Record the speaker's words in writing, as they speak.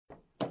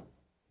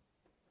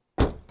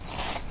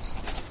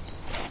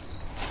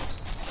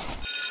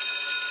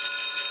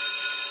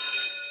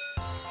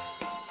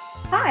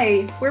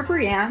Hi, we're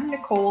Brianne,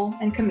 Nicole,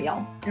 and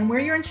Camille, and we're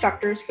your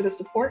instructors for the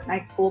Support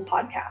Night School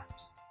podcast.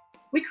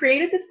 We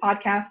created this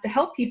podcast to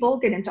help people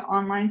get into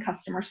online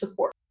customer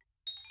support.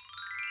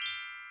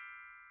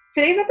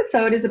 Today's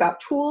episode is about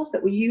tools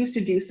that we use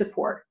to do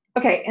support.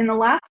 Okay, in the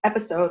last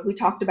episode, we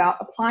talked about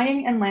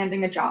applying and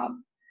landing a job.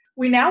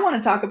 We now want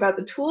to talk about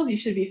the tools you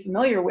should be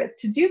familiar with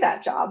to do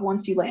that job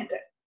once you land it.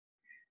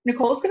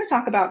 Nicole's going to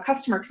talk about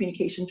customer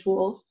communication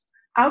tools.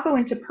 I'll go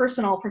into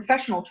personal,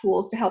 professional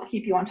tools to help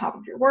keep you on top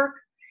of your work,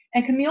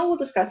 and Camille will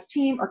discuss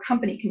team or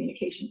company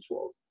communication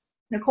tools.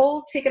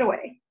 Nicole, take it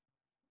away.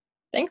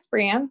 Thanks,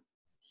 Brianne.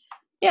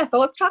 Yeah, so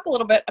let's talk a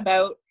little bit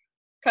about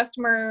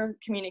customer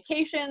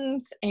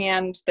communications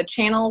and the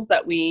channels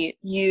that we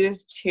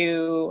use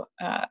to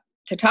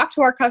talk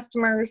to our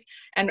customers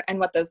and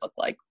what those look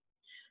like.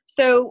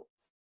 So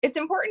it's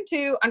important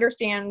to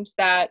understand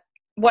that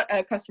what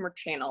a customer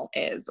channel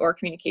is, or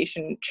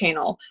communication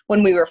channel,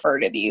 when we refer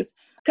to these.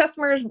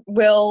 Customers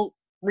will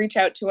reach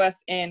out to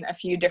us in a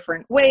few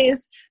different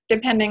ways,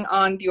 depending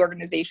on the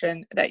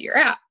organization that you're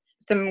at.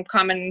 Some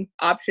common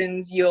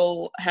options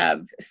you'll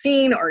have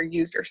seen or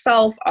used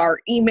yourself are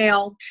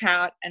email,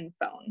 chat, and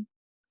phone.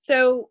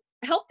 So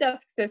help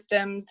desk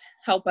systems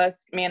help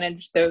us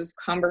manage those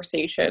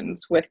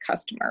conversations with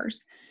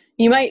customers.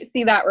 You might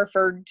see that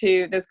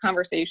those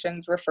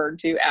conversations referred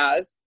to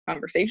as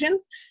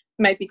conversations.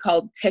 Might be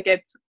called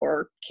tickets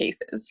or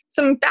cases.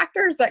 Some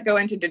factors that go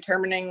into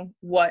determining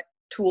what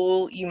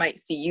tool you might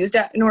see used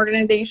at an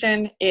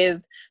organization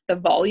is the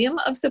volume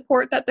of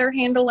support that they're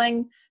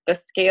handling, the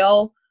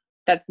scale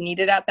that's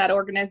needed at that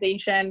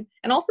organization,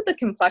 and also the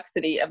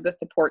complexity of the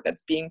support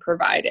that's being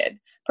provided.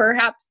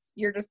 Perhaps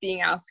you're just being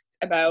asked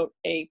about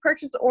a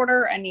purchase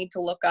order and need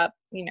to look up,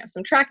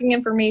 some tracking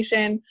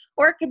information,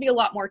 or it could be a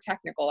lot more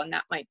technical, and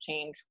that might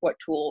change what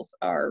tools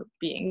are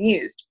being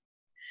used.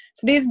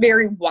 So these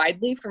vary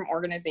widely from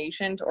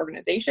organization to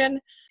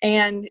organization,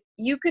 and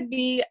you could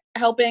be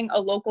helping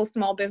a local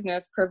small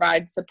business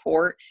provide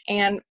support,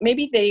 and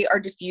maybe they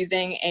are just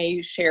using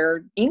a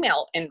shared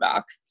email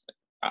inbox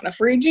on a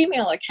free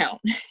Gmail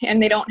account,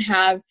 and they don't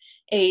have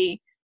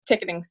a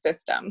ticketing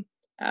system.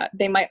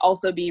 They might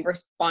also be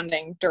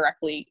responding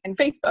directly in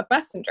Facebook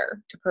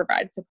Messenger to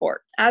provide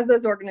support. As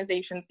those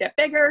organizations get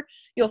bigger,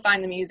 you'll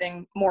find them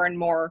using more and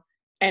more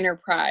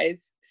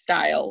enterprise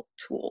style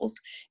tools.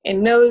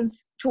 In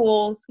those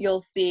tools,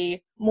 you'll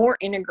see more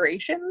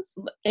integrations,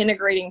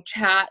 integrating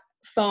chat,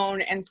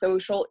 phone, and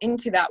social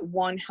into that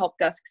one help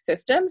desk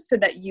system so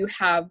that you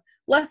have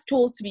less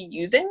tools to be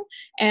using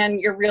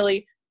and you're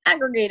really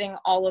aggregating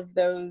all of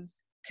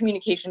those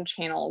communication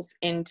channels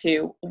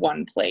into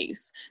one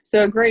place.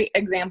 So a great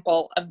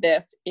example of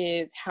this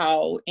is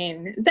how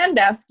in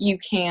Zendesk, you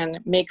can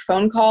make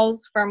phone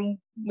calls from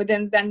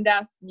within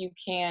Zendesk. You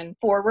can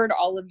forward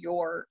all of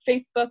your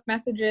Facebook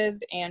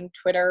messages and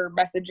Twitter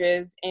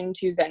messages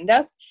into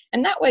Zendesk.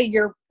 And that way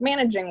you're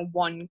managing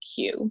one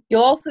queue.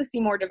 You'll also see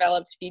more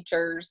developed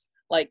features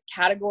like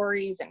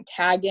categories and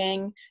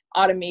tagging,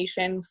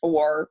 automation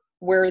for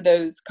where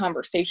those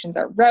conversations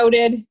are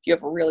routed. If you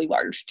have a really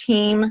large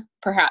team,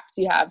 perhaps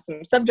you have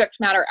some subject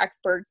matter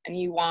experts and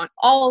you want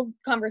all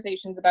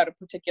conversations about a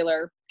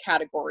particular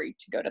category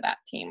to go to that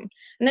team.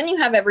 And then you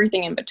have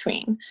everything in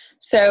between.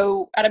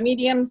 So at a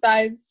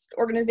medium-sized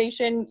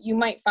organization, you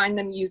might find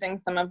them using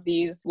some of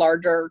these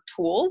larger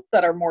tools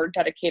that are more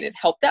dedicated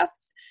help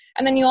desks.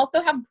 And then you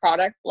also have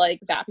products like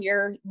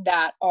Zapier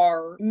that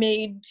are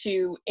made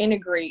to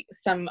integrate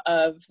some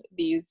of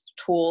these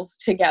tools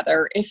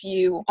together if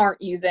you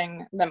aren't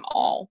using them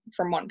all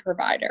from one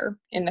provider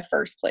in the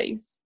first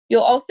place.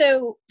 You'll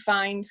also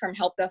find from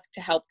help desk to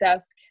help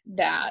desk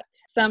that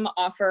some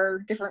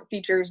offer different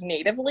features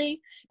natively,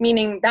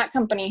 meaning that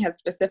company has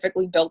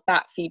specifically built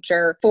that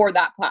feature for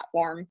that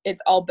platform.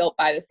 It's all built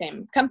by the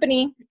same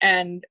company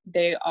and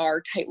they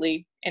are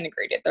tightly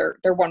integrated.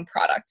 They're one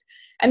product.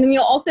 And then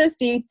you'll also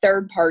see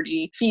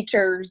third-party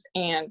features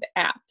and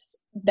apps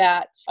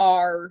that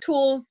are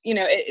tools.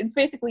 It's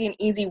basically an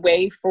easy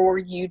way for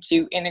you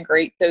to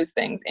integrate those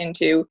things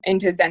into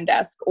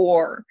Zendesk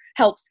or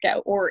Help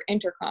Scout or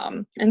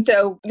Intercom. And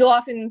so you'll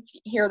often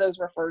hear those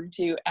referred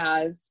to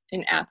as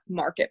an app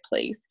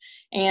marketplace.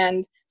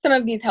 And some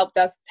of these help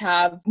desks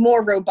have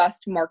more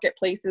robust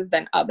marketplaces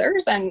than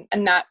others, and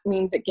that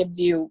means it gives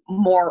you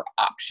more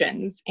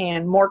options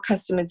and more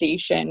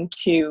customization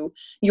to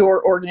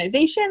your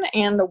organization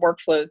and the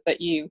workflows that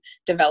you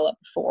develop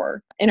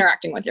for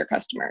interacting with your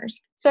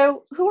customers.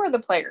 So who are the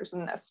players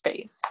in this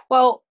space?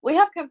 Well, we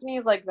have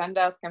companies like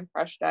Zendesk and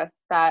Freshdesk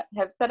that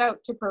have set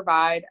out to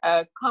provide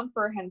a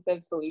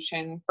comprehensive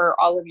solution for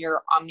all of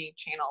your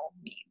omni-channel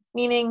needs,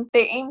 meaning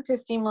they aim to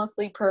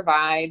seamlessly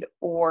provide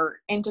or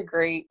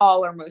integrate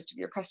all or most of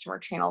your customer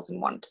channels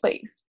in one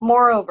place.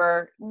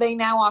 Moreover, they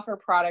now offer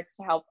products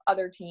to help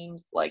other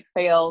teams like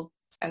sales,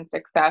 and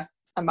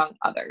success, among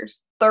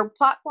others. Their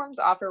platforms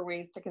offer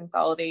ways to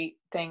consolidate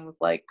things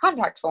like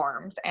contact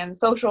forms and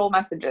social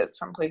messages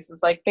from places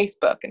like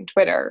Facebook and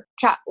Twitter,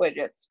 chat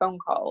widgets, phone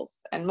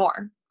calls, and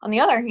more. On the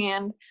other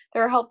hand,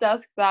 there are help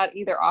desks that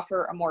either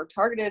offer a more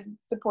targeted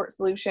support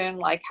solution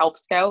like Help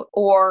Scout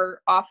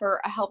or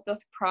offer a help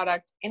desk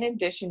product in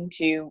addition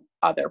to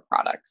other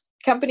products.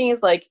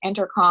 Companies like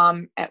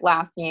Intercom,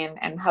 Atlassian,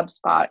 and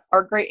HubSpot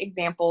are great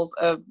examples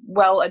of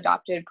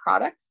well-adopted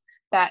products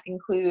that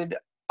include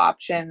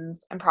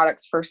options and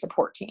products for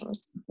support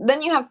teams.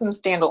 Then you have some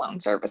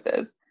standalone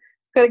services.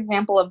 A good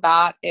example of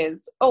that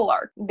is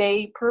Olark.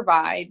 They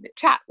provide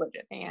chat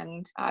widgets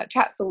and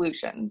chat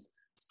solutions.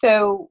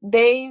 So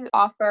they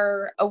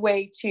offer a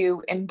way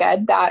to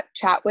embed that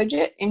chat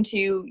widget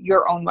into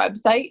your own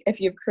website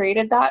if you've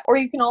created that, or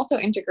you can also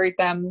integrate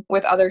them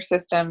with other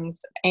systems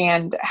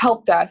and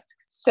help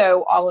desks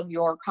so all of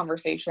your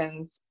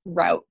conversations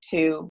route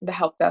to the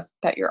help desk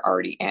that you're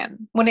already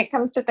in. When it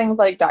comes to things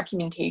like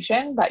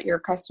documentation that your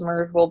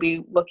customers will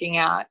be looking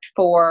at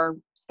for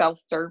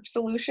self-serve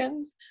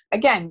solutions,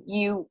 again,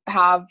 you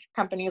have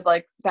companies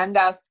like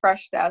Zendesk,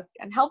 Freshdesk,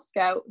 and Help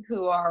Scout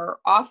who are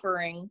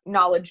offering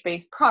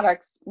knowledge-based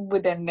products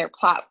within their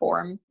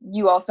platform.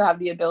 You also have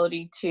the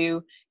ability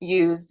to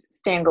use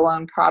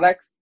standalone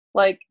products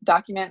like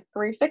Document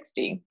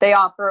 360. They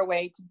offer a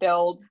way to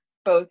build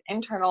both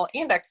internal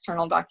and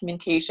external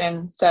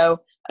documentation, so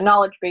a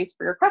knowledge base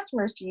for your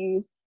customers to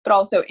use, but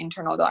also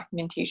internal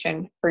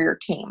documentation for your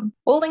team.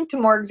 We'll link to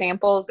more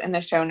examples in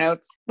the show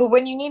notes, but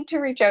when you need to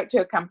reach out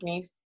to a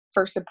company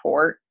for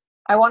support,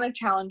 I want to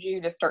challenge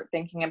you to start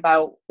thinking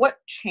about what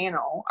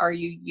channel are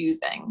you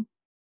using.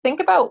 Think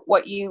about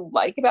what you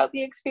like about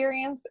the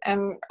experience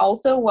and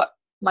also what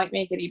might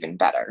make it even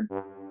better.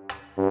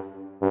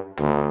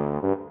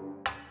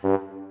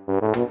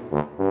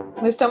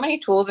 With so many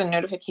tools and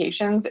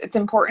notifications, it's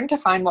important to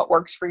find what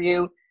works for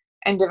you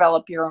and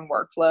develop your own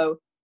workflow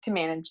to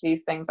manage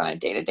these things on a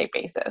day-to-day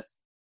basis.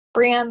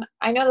 Brianne,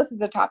 I know this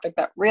is a topic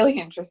that really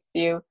interests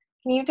you.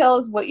 Can you tell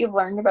us what you've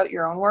learned about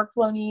your own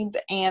workflow needs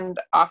and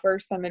offer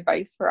some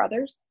advice for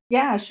others?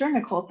 Yeah, sure,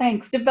 Nicole.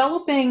 Thanks.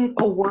 Developing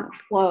a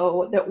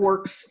workflow that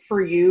works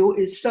for you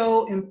is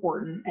so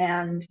important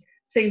and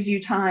saves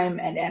you time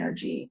and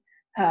energy.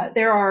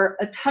 There are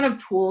a ton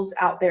of tools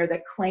out there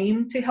that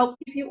claim to help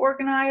keep you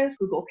organized.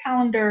 Google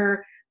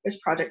Calendar, there's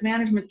project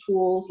management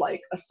tools like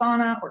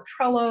Asana or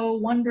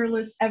Trello,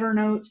 Wunderlist,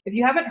 Evernote. If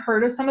you haven't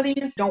heard of some of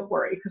these, don't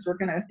worry, because we're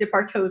going to dip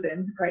our toes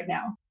in right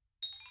now.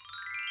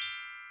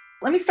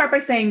 Let me start by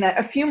saying that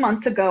a few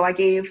months ago, I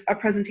gave a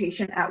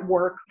presentation at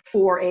work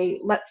for a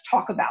Let's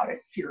Talk About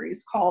It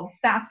series called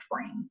Fast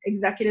Brain,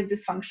 Executive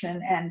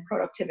Dysfunction and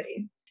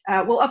Productivity.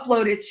 We'll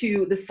upload it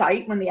to the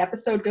site when the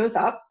episode goes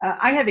up.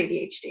 I have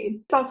ADHD.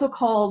 It's also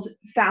called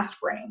Fast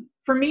Brain.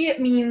 For me, it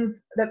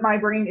means that my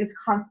brain is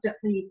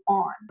constantly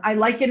on. I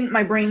liken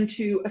my brain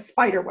to a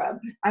spider web.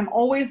 I'm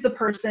always the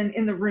person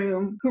in the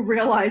room who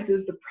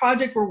realizes the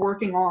project we're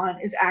working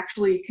on is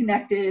actually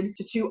connected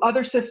to two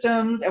other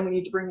systems, and we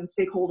need to bring in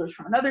stakeholders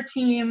from another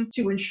team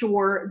to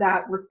ensure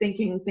that we're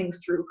thinking things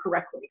through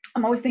correctly.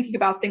 I'm always thinking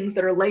about things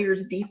that are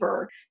layers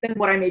deeper than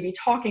what I may be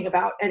talking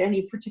about at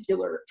any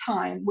particular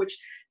time, which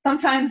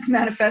sometimes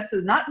manifests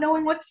as not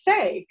knowing what to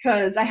say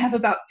because I have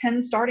about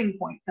 10 starting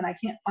points and I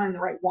can't find the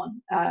right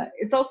one.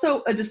 It's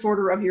also a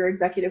disorder of your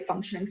executive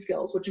functioning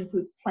skills, which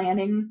include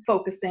planning,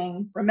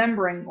 focusing,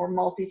 remembering, or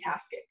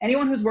multitasking.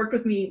 Anyone who's worked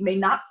with me may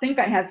not think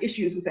I have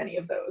issues with any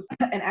of those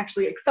and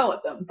actually excel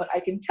at them, but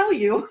I can tell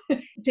you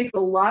it takes a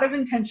lot of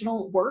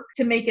intentional work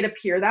to make it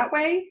appear that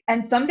way.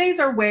 And some days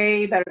are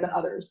way better than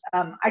others.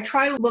 I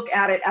try to look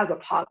at it as a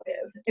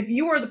positive. If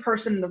you are the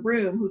person in the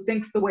room who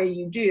thinks the way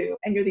you do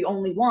and you're the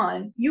only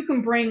one, you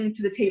can bring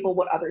to the table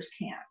what others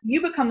can't.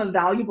 You become a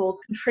valuable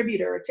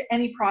contributor to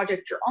any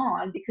project you're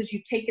on because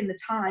you've taken the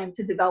time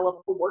to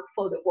develop a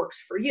workflow that works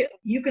for you.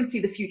 You can see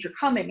the future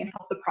coming and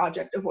help the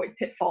project avoid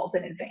pitfalls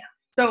in advance.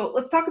 So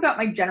let's talk about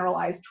my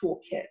generalized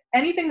toolkit.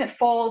 Anything that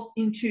falls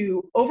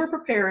into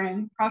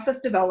over-preparing, process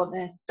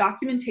development,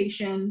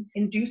 documentation,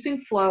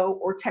 inducing flow,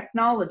 or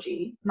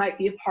technology might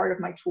be a part of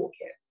my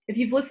toolkit. If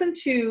you've listened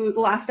to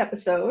the last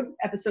episode,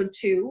 episode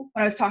 2,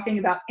 when I was talking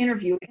about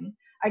interviewing,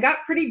 I got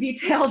pretty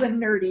detailed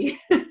and nerdy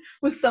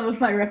with some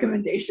of my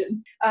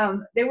recommendations.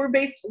 They were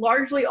based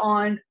largely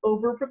on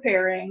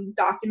over-preparing,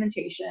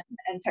 documentation,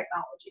 and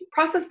technology.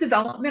 Process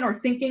development, or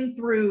thinking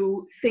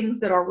through things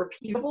that are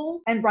repeatable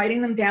and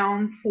writing them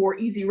down for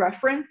easy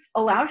reference,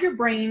 allows your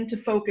brain to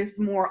focus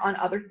more on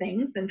other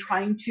things than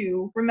trying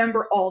to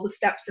remember all the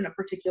steps in a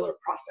particular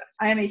process.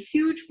 I am a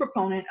huge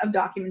proponent of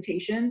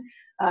documentation.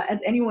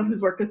 As anyone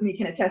who's worked with me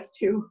can attest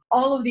to,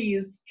 all of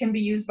these can be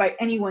used by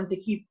anyone to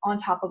keep on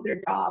top of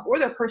their job or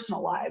their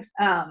personal lives.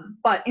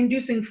 But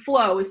inducing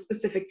flow is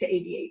specific to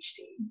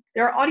ADHD.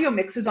 There are audio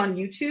mixes on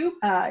YouTube,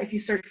 if you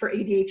search for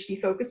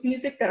ADHD focus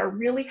music, that are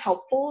really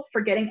helpful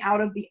for getting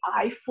out of the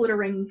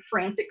eye-flittering,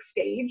 frantic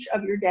stage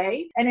of your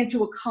day and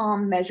into a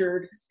calm,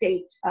 measured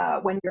state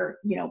when you're,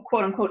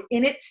 quote unquote,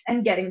 in it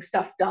and getting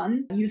stuff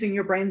done, using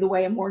your brain the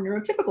way a more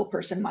neurotypical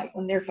person might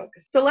when they're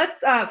focused. So let's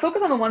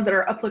focus on the ones that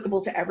are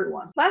applicable to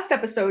everyone. Last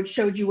episode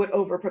showed you what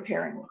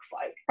over-preparing looks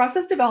like.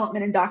 Process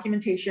development and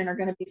documentation are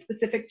going to be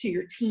specific to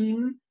your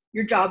team,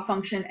 your job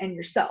function, and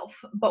yourself.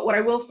 But what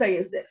I will say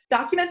is this: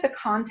 document the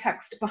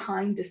context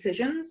behind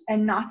decisions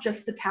and not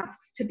just the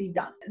tasks to be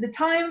done. The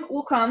time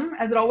will come,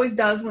 as it always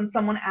does, when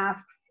someone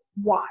asks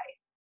why.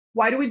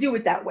 Why do we do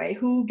it that way?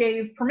 Who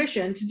gave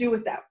permission to do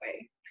it that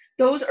way?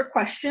 Those are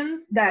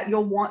questions that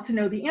you'll want to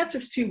know the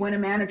answers to when a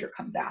manager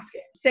comes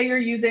asking. Say you're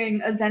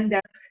using a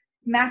Zendesk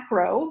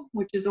macro,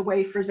 which is a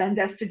way for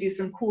Zendesk to do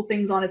some cool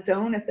things on its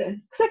own at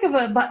the click of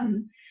a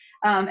button,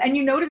 and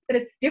you notice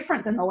that it's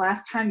different than the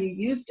last time you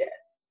used it.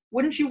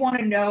 Wouldn't you want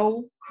to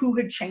know who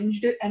had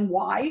changed it and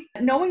why?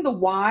 Knowing the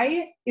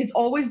why is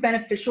always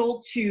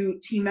beneficial to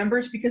team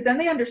members because then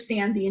they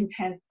understand the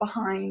intent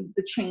behind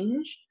the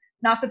change,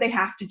 not that they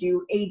have to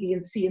do A, B,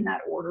 and C in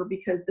that order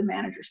because the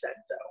manager said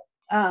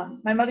so.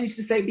 My mother used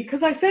to say,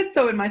 because I said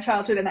so in my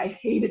childhood and I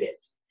hated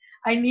it.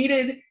 I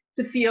needed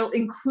to feel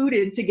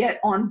included to get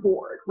on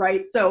board,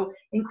 right? So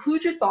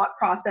include your thought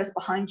process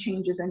behind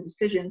changes and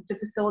decisions to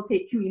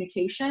facilitate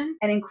communication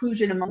and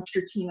inclusion amongst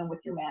your team and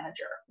with your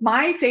manager.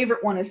 My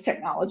favorite one is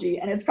technology,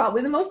 and it's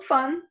probably the most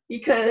fun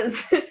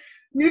because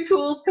new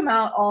tools come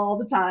out all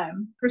the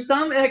time. For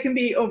some, it can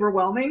be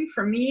overwhelming.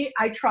 For me,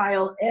 I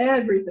trial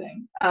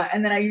everything,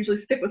 and then I usually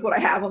stick with what I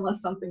have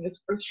unless something is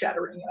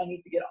earth-shattering and I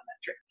need to get on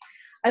that trick.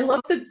 I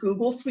love the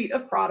Google suite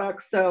of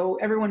products. So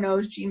everyone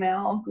knows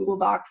Gmail, Google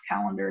Docs,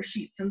 Calendar,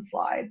 Sheets, and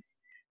Slides.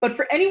 But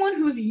for anyone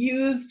who's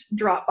used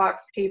Dropbox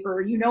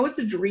Paper, you know it's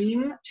a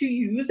dream to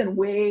use and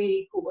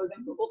way cooler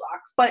than Google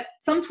Docs. But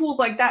some tools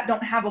like that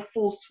don't have a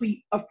full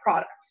suite of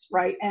products,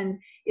 right? And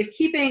if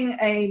keeping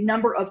a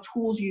number of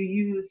tools you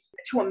use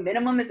to a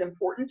minimum is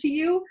important to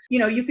you,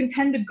 you can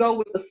tend to go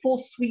with the full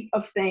suite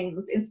of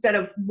things instead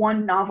of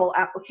one novel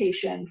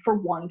application for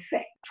one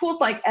thing.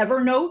 Tools like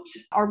Evernote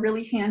are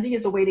really handy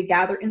as a way to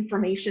gather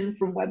information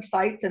from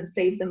websites and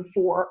save them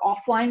for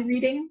offline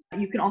reading.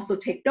 You can also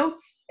take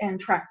notes and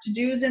track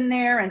to-dos in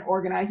there and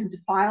organize into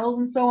files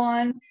and so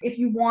on. If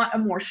you want a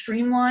more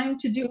streamlined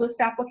to-do list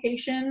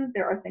application,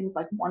 there are things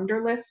like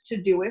Wunderlist,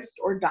 Todoist,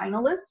 or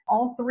Dynalist.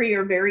 All three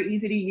are very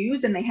easy to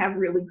use and they have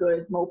really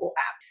good mobile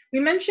apps. We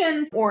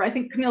mentioned, or I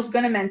think Camille's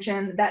going to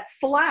mention, that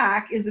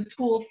Slack is a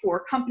tool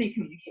for company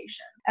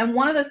communication. And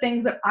one of the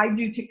things that I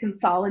do to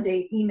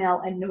consolidate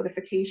email and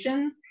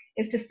notifications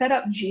is to set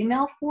up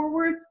Gmail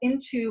forwards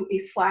into a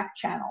Slack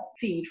channel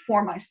feed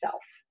for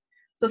myself.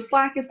 So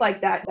Slack is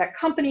like that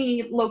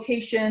company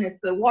location, it's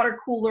the water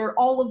cooler,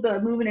 all of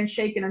the moving and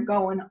shaking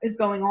is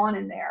going on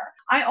in there.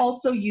 I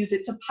also use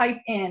it to pipe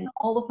in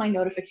all of my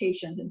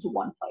notifications into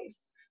one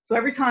place. So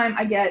every time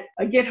I get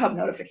a GitHub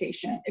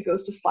notification, it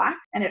goes to Slack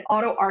and it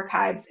auto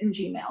archives in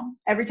Gmail.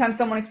 Every time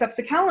someone accepts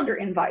a calendar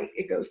invite,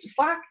 it goes to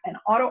Slack and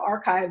auto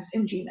archives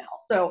in Gmail.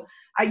 So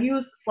I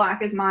use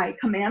Slack as my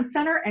command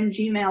center and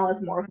Gmail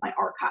as more of my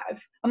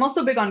archive. I'm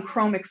also big on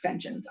Chrome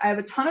extensions. I have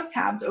a ton of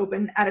tabs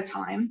open at a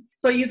time.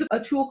 So I use a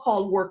tool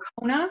called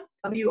Workona,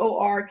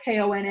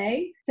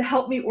 Workona, to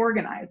help me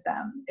organize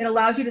them. It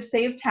allows you to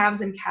save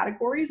tabs in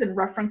categories and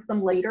reference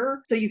them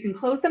later so you can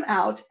close them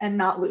out and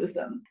not lose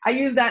them. I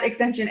use that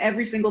extension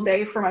every single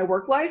day for my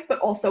work life, but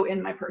also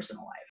in my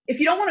personal life. If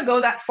you don't want to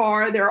go that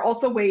far, there are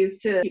also ways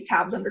to keep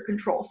tabs under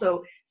control.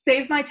 So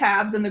Save My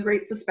Tabs and the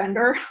Great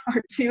Suspender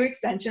are two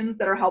extensions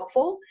that are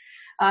helpful.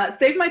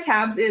 Save My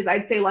Tabs is,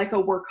 I'd say, like a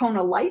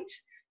Workona Lite,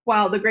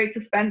 while the Great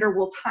Suspender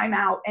will time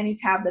out any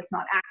tab that's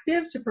not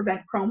active to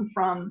prevent Chrome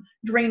from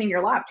draining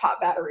your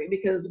laptop battery,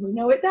 because we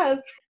know it does.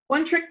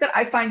 One trick that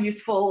I find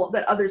useful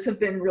that others have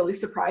been really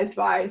surprised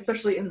by,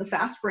 especially in the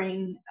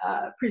FastBrain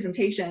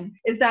presentation,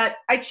 is that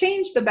I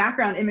changed the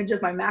background image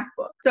of my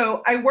MacBook.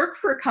 So I worked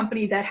for a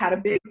company that had a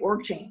big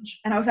org change,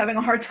 and I was having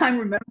a hard time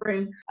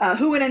remembering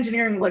who in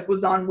engineering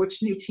was on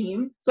which new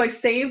team. So I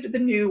saved the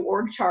new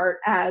org chart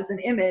as an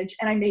image,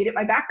 and I made it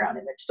my background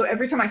image. So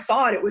every time I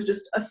saw it, it was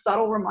just a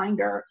subtle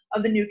reminder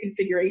of the new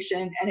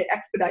configuration, and it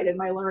expedited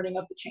my learning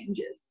of the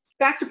changes.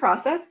 Back to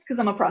process, because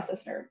I'm a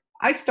process nerd.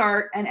 I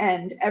start and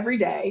end every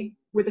day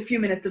with a few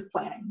minutes of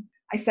planning.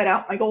 I set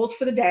out my goals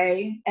for the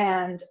day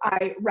and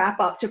I wrap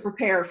up to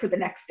prepare for the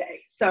next day.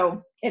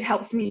 So it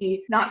helps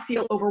me not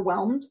feel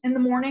overwhelmed in the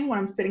morning when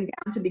I'm sitting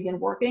down to begin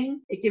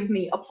working. It gives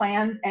me a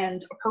plan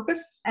and a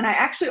purpose. And I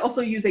actually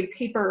also use a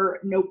paper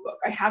notebook.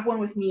 I have one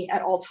with me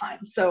at all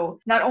times. So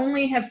not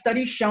only have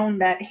studies shown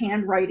that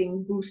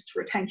handwriting boosts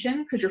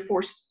retention because you're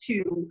forced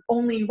to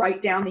only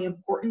write down the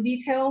important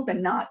details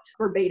and not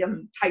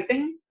verbatim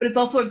typing, but it's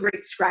also a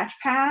great scratch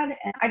pad.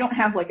 And I don't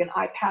have like an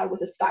iPad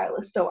with a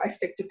stylus, so I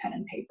stick to pen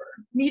and paper.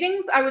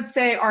 Meetings, I would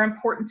say, are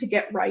important to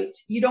get right.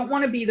 You don't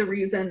want to be the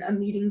reason a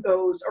meeting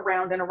goes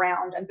around and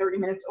around and 30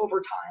 minutes over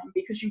time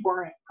because you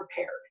weren't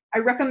prepared. I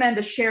recommend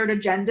a shared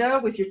agenda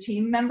with your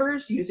team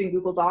members using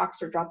Google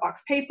Docs or Dropbox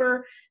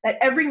Paper that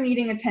every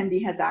meeting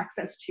attendee has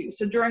access to.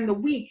 So during the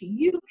week,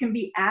 you can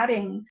be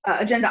adding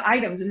agenda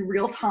items in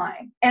real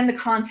time and the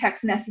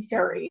context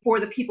necessary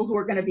for the people who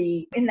are going to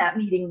be in that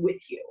meeting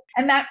with you.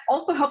 And that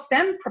also helps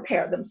them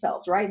prepare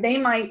themselves, right? They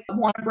might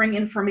want to bring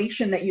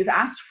information that you've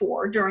asked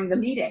for during the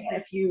meeting.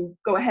 And if you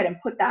go ahead and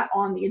put that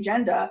on the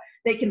agenda,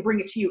 they can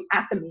bring it to you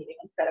at the meeting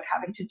instead of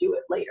having to do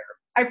it later.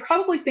 I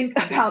probably think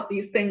about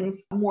these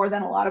things more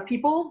than a lot of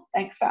people.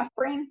 Thanks,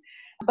 FastBrain.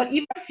 But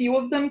even a few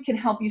of them can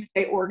help you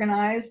stay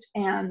organized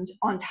and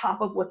on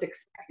top of what's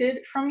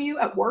expected from you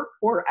at work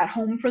or at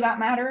home for that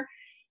matter.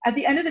 At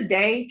the end of the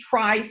day,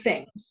 try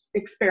things,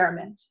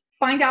 experiment,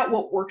 find out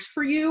what works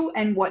for you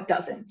and what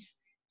doesn't.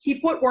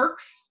 Keep what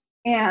works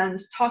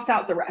and toss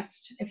out the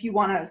rest. If you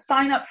want to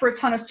sign up for a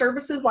ton of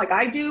services like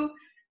I do,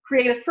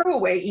 create a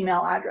throwaway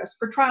email address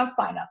for trial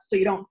signups so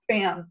you don't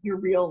spam your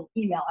real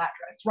email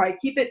address, right?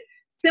 Keep it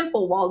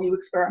simple while you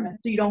experiment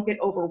so you don't get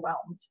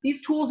overwhelmed.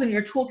 These tools in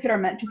your toolkit are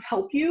meant to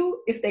help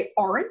you. If they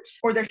aren't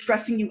or they're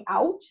stressing you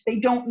out, they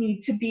don't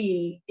need to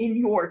be in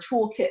your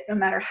toolkit no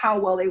matter how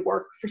well they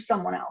work for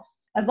someone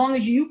else. As long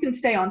as you can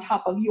stay on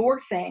top of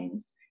your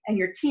things and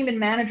your team and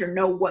manager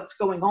know what's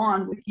going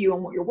on with you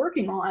and what you're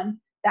working on,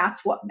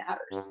 that's what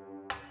matters.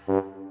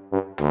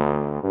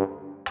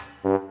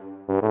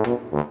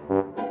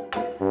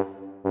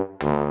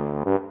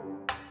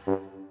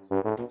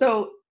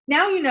 So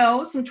now you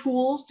know some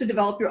tools to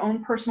develop your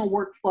own personal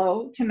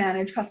workflow to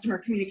manage customer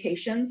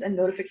communications and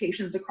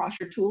notifications across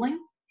your tooling.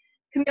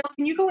 Camille,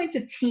 can you go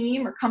into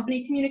team or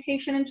company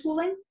communication and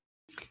tooling?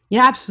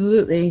 Yeah,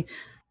 absolutely.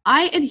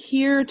 I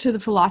adhere to the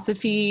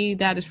philosophy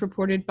that is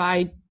purported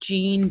by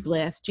Jean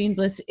Bliss. Jean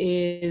Bliss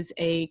is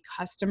a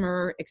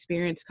customer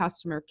experience,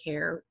 customer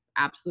care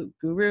absolute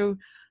guru.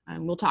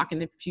 We'll talk in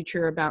the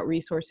future about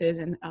resources,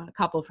 and a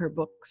couple of her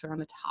books are on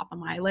the top of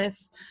my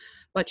list.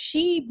 But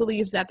she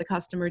believes that the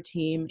customer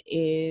team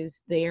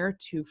is there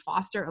to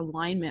foster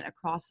alignment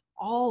across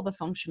all the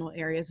functional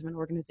areas of an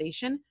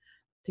organization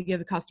to give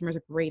the customers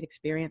a great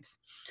experience.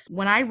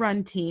 When I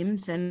run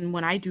teams and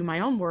when I do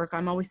my own work,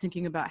 I'm always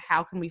thinking about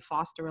how can we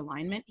foster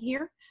alignment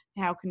here?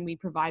 How can we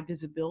provide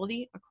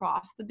visibility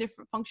across the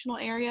different functional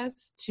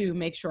areas to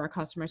make sure our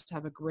customers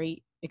have a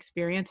great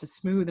experience, a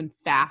smooth and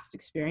fast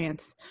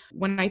experience?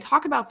 When I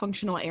talk about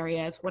functional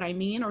areas, what I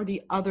mean are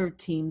the other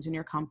teams in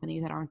your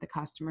company that aren't the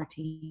customer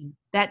team.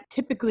 That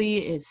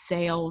typically is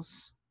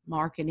sales,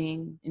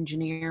 marketing,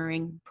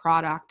 engineering,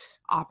 product,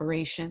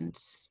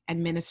 operations,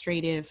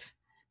 administrative,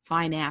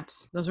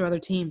 finance. Those are other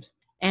teams.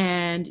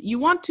 And you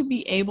want to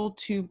be able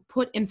to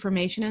put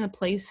information in a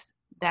place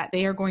that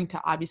they are going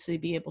to obviously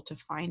be able to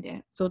find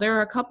it. So there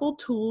are a couple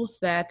tools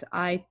that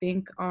I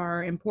think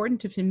are important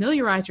to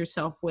familiarize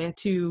yourself with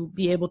to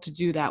be able to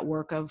do that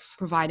work of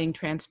providing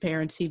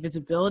transparency,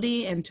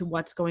 visibility into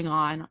what's going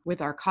on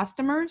with our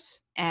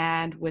customers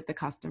and with the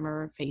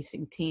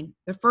customer-facing team.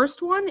 The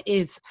first one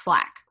is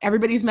Slack.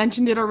 Everybody's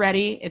mentioned it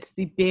already. It's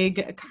the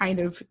big kind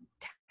of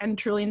 10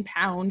 trillion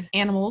pound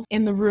animal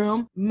in the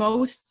room.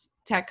 Most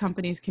tech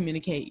companies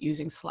communicate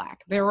using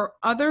Slack. There are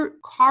other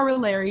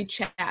corollary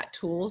chat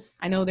tools.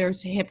 I know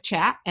there's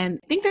HipChat, and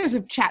I think there's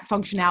a chat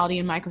functionality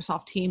in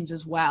Microsoft Teams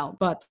as well,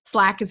 but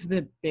Slack is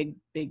the big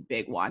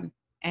one.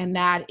 And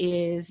that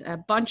is a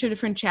bunch of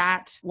different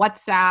chats,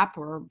 WhatsApp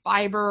or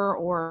Viber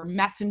or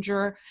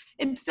Messenger.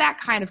 It's that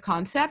kind of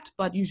concept,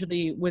 but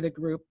usually with a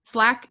group.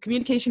 Slack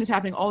communication is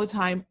happening all the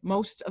time.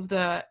 Most of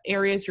the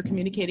areas you're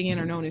communicating in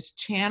are known as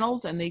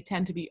channels, and they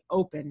tend to be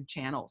open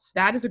channels.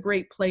 That is a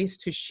great place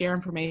to share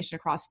information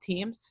across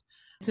teams.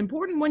 It's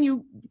important when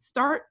you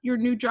start your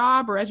new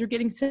job or as you're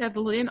getting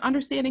settled in,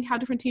 understanding how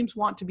different teams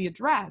want to be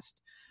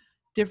addressed.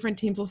 Different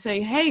teams will say,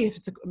 hey, if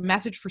it's a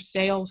message for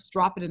sales,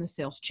 drop it in the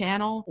sales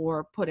channel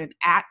or put an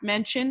 @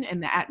 mention.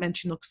 And the @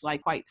 mention looks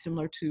like quite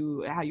similar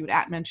to how you would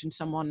 @ mention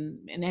someone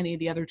in any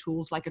of the other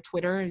tools like a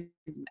Twitter,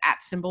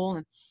 @ symbol.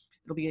 And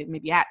it'll be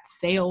maybe @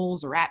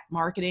 sales or @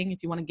 marketing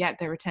if you want to get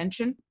their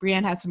attention.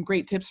 Brianne has some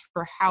great tips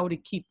for how to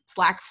keep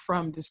Slack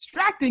from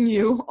distracting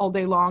you all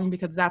day long,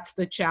 because that's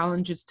the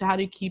challenge, is to how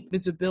to keep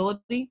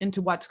visibility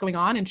into what's going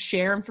on and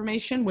share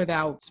information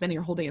without spending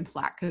your whole day in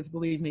Slack, because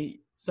believe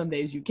me, some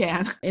days you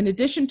can. In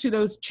addition to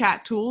those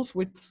chat tools,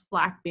 with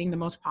Slack being the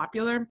most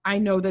popular, I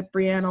know that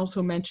Brianne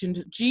also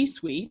mentioned G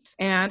Suite.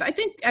 And I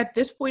think at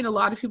this point, a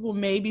lot of people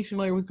may be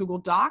familiar with Google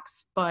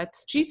Docs, but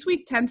G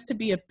Suite tends to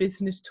be a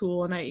business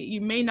tool. And you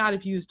may not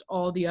have used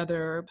all the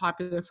other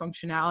popular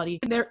functionality.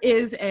 There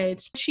is a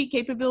spreadsheet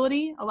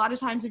capability. A lot of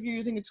times if you're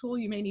using a tool,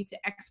 you may need to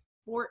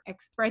export a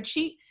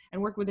spreadsheet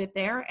and work with it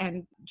there.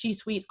 And G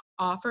Suite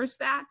offers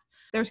that.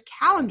 There's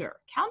Calendar.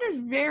 Calendar is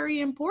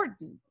very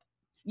important.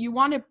 You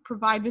want to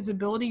provide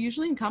visibility.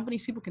 Usually in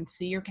companies, people can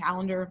see your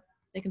calendar.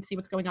 They can see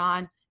what's going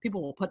on.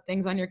 People will put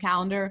things on your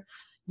calendar.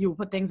 You will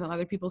put things on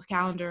other people's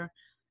calendar.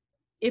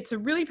 It's a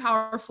really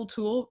powerful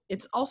tool.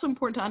 It's also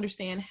important to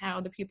understand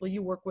how the people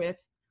you work with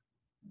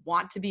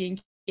want to be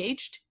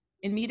engaged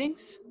in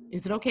meetings.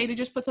 Is it okay to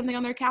just put something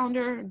on their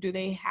calendar? Do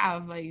they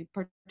have a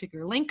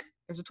particular link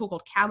There's a tool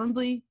called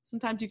Calendly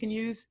sometimes you can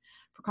use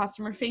for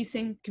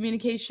customer-facing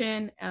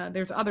communication.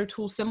 There's other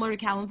tools similar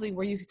to Calendly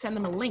where you send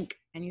them a link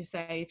and you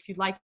say, if you'd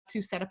like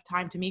to set up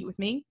time to meet with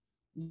me,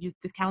 use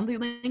this Calendly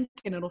link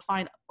and it'll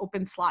find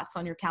open slots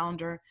on your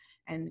calendar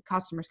and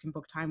customers can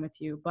book time with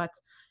you. But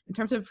in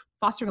terms of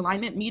fostering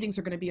alignment, meetings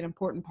are going to be an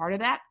important part of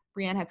that.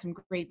 Brianne had some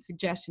great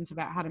suggestions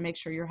about how to make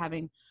sure you're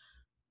having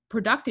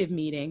productive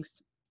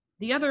meetings.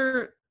 The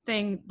other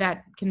thing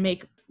that can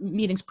make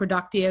meetings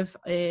productive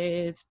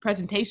is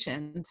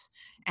presentations,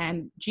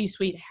 and G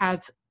Suite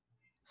has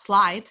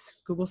slides,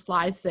 Google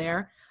Slides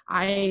there.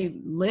 I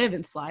live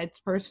in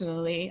slides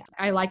personally.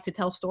 I like to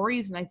tell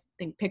stories, and I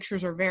think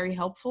pictures are very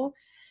helpful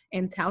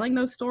in telling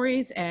those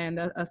stories, and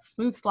a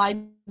smooth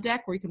slide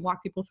deck where you can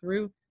walk people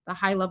through the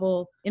high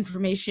level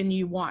information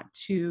you want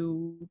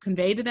to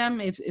convey to them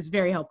is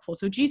very helpful.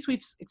 So G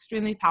Suite's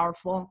extremely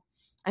powerful.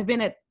 I've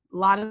been at a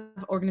lot of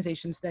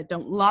organizations that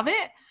don't love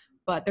it,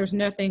 but there's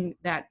nothing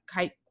that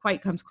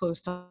quite comes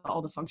close to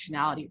all the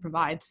functionality it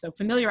provides. So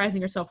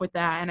familiarizing yourself with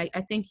that, and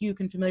I think you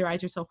can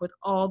familiarize yourself with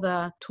all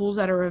the tools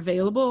that are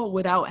available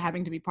without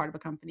having to be part of a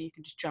company. You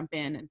can just jump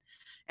in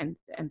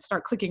and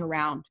start clicking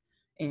around.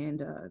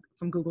 And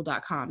from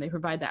google.com, they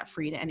provide that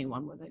free to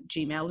anyone with a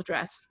Gmail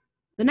address.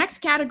 The next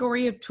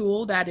category of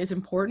tool that is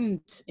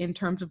important in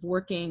terms of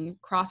working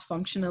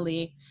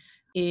cross-functionally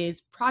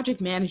is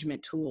project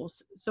management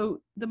tools.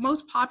 So the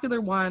most popular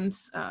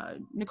ones,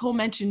 Nicole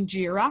mentioned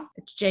Jira,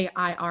 it's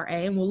Jira,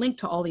 and we'll link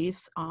to all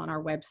these on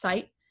our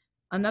website.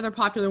 Another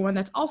popular one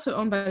that's also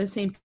owned by the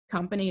same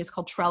company is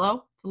called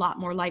Trello. It's a lot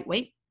more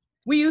lightweight.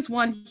 We use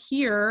one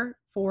here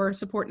for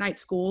Support Night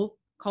School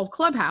called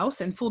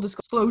Clubhouse, and full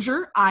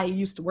disclosure, I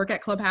used to work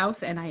at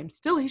Clubhouse and I am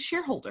still a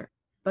shareholder.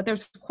 But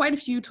there's quite a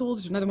few tools.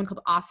 There's another one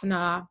called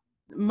Asana,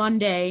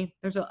 Monday,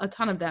 there's a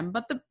ton of them.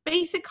 But the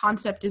basic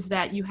concept is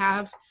that you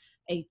have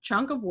a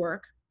chunk of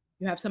work,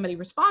 you have somebody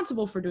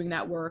responsible for doing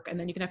that work, and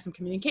then you can have some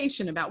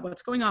communication about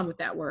what's going on with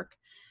that work.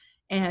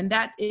 And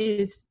that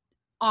is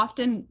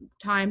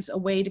oftentimes a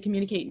way to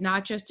communicate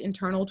not just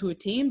internal to a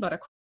team, but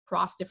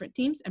across different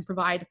teams and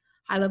provide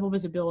high-level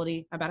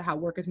visibility about how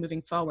work is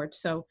moving forward.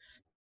 So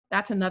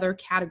that's another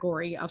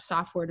category of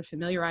software to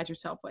familiarize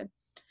yourself with.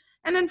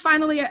 And then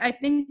finally, I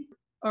think,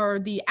 or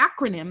the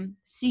acronym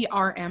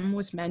CRM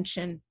was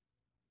mentioned.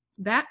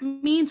 That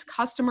means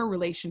customer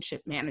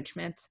relationship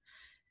management.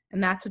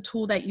 And that's a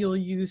tool that you'll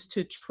use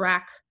to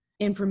track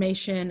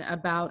information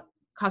about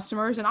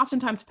customers and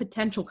oftentimes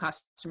potential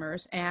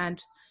customers.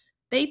 And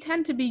they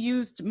tend to be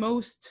used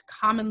most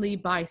commonly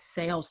by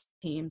sales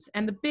teams.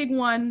 And the big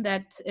one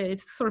that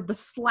is sort of the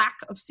Slack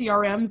of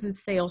CRMs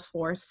is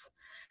Salesforce.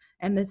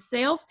 And the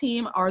sales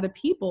team are the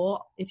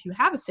people, if you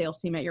have a sales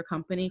team at your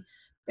company,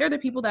 they're the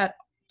people that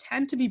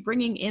tend to be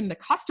bringing in the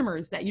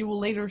customers that you will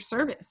later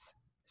service.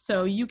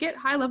 So you get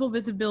high-level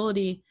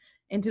visibility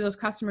into those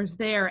customers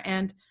there.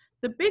 And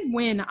the big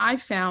win I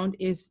found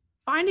is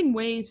finding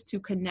ways to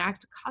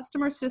connect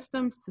customer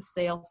systems to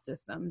sales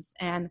systems.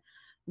 And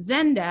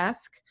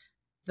Zendesk,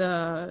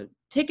 the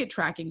ticket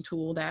tracking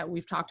tool that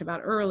we've talked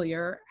about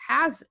earlier,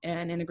 has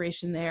an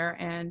integration there.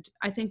 And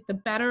I think the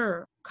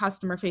better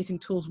customer facing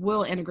tools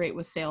will integrate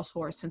with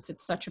Salesforce since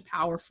it's such a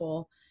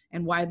powerful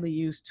and widely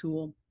used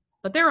tool.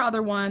 But there are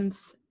other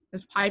ones.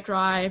 There's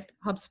Pipedrive,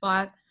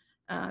 HubSpot,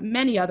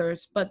 many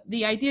others. But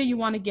the idea you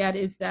want to get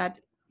is that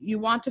you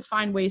want to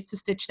find ways to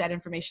stitch that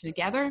information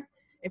together.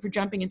 If you're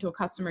jumping into a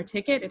customer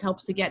ticket, it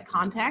helps to get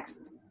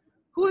context.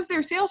 Who is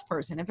their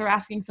salesperson? If they're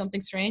asking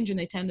something strange and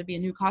they tend to be a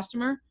new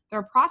customer,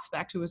 they're a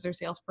prospect. Who is their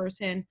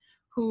salesperson?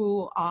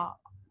 Who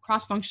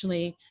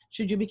cross-functionally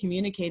should you be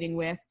communicating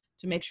with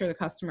to make sure the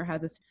customer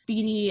has a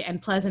speedy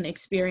and pleasant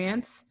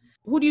experience?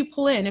 Who do you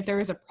pull in if there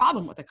is a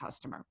problem with a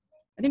customer?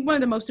 I think one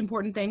of the most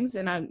important things,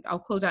 and I'll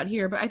close out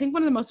here, but I think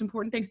one of the most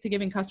important things to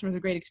giving customers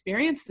a great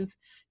experience is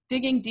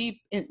digging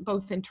deep in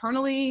both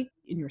internally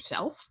in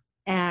yourself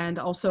and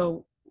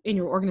also in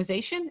your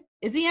organization.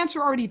 Is the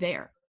answer already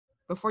there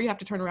before you have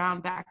to turn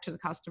around back to the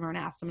customer and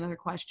ask them another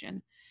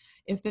question?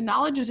 If the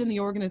knowledge is in the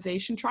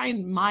organization, try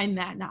and mine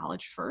that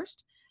knowledge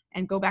first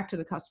and go back to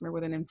the customer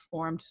with an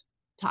informed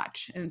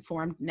touch, an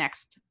informed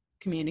next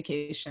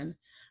communication,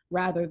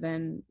 rather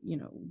than,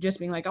 just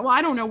being like, oh, well,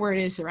 I don't know where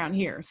it is around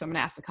here, so I'm going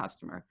to ask the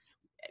customer.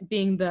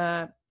 Being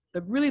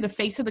really the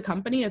face of the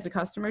company as a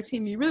customer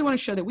team, you really want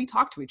to show that we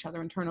talk to each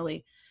other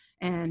internally.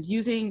 And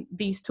using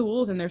these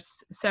tools, and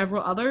there's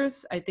several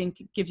others, I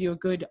think gives you a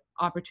good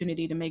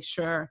opportunity to make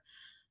sure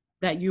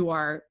that you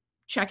are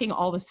checking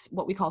all this,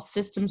 what we call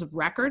systems of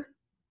record,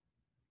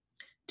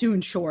 to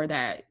ensure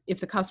that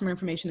if the customer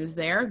information is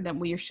there, then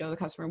we show the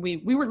customer, we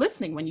were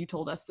listening when you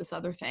told us this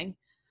other thing.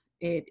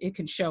 It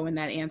can show in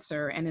that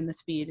answer and in the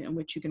speed in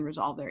which you can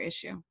resolve their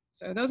issue.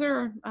 So those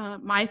are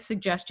my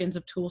suggestions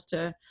of tools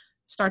to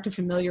start to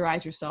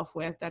familiarize yourself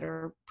with that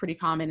are pretty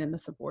common in the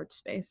support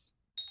space.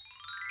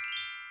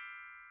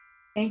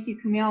 Thank you,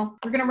 Camille.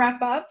 We're going to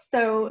wrap up.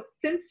 So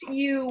since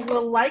you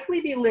will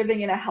likely be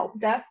living in a help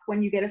desk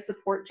when you get a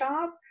support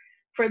job,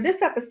 for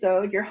this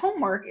episode, your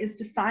homework is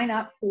to sign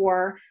up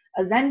for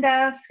a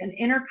Zendesk, an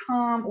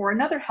Intercom, or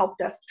another help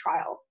desk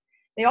trial.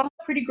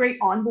 pretty great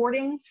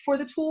onboardings for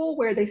the tool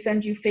where they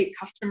send you fake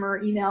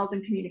customer emails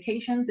and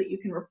communications that you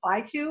can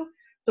reply to.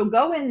 So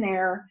go in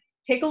there,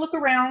 take a look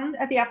around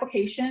at the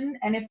application,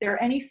 and if there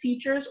are any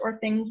features or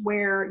things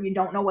where you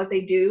don't know what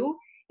they do,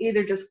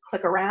 either just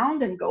click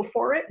around and go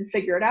for it and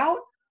figure it out,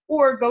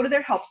 or go to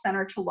their help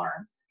center to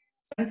learn.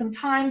 Spend some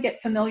time,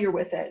 get familiar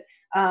with it.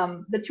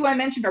 The two I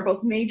mentioned are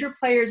both major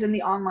players in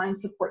the online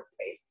support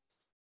space.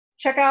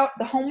 Check out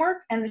the homework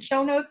and the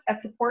show notes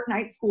at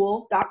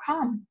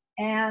supportnightschool.com.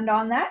 And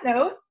on that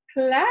note,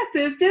 class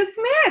is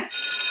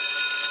dismissed.